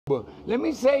But let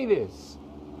me say this.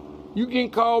 You can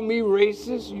call me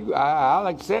racist. I'll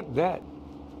accept that.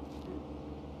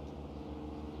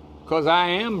 Because I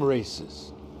am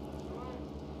racist.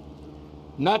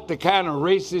 Not the kind of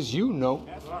racist you know.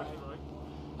 That's right.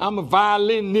 I'm a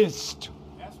violinist.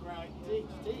 That's right.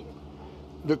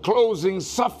 The closing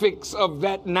suffix of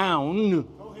that noun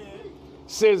Go ahead.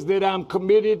 says that I'm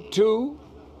committed to,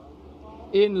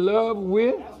 in love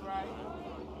with, That's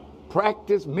right.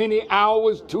 practice many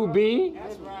hours to be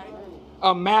That's right.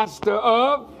 a master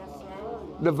of Yes, sir.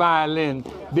 the violin.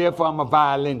 Therefore, I'm a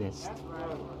violinist. That's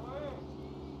right.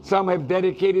 Some have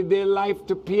dedicated their life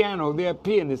to piano, they're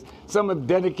pianists. Some have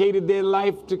dedicated their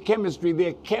life to chemistry,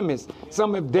 they're chemists.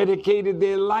 Some have dedicated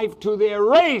their life to their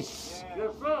race.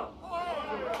 Yes, sir.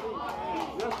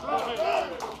 Yes, sir.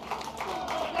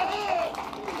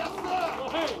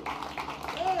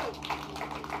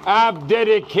 I've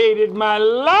dedicated my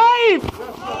life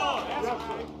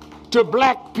to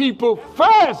black people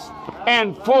first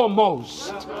and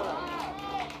foremost.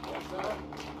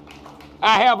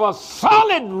 I have a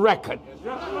solid record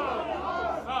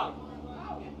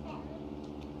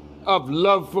of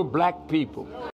love for black people.